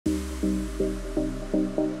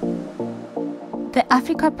The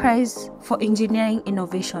Africa Prize for Engineering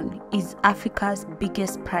Innovation is Africa's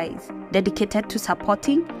biggest prize dedicated to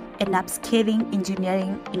supporting and upscaling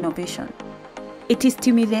engineering innovation. It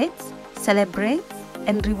stimulates, celebrates,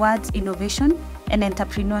 and rewards innovation and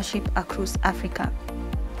entrepreneurship across Africa.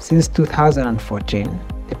 Since 2014,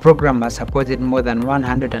 the program has supported more than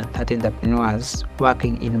 130 entrepreneurs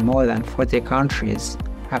working in more than 40 countries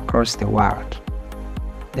across the world.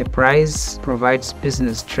 The prize provides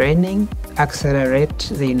business training, accelerates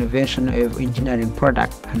the innovation of engineering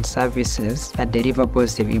products and services that deliver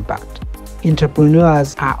positive impact.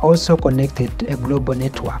 Entrepreneurs are also connected to a global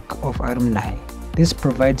network of alumni. This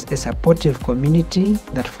provides a supportive community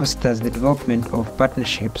that fosters the development of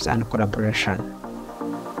partnerships and collaboration.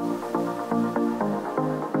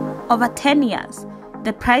 Over 10 years,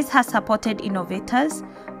 the prize has supported innovators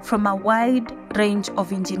from a wide range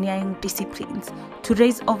of engineering disciplines to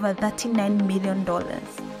raise over $39 million.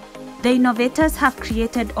 The innovators have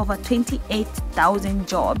created over 28,000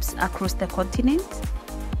 jobs across the continent,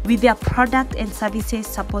 with their product and services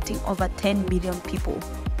supporting over 10 million people.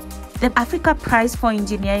 The Africa Prize for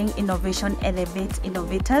Engineering Innovation elevates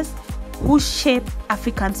innovators who shape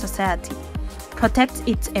African society, protects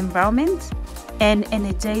its environment, and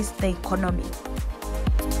energize the economy.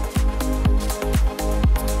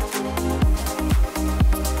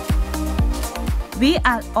 We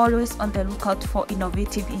are always on the lookout for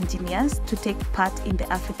innovative engineers to take part in the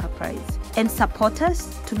Africa Prize and support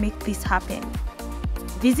us to make this happen.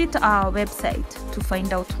 Visit our website to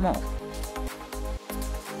find out more.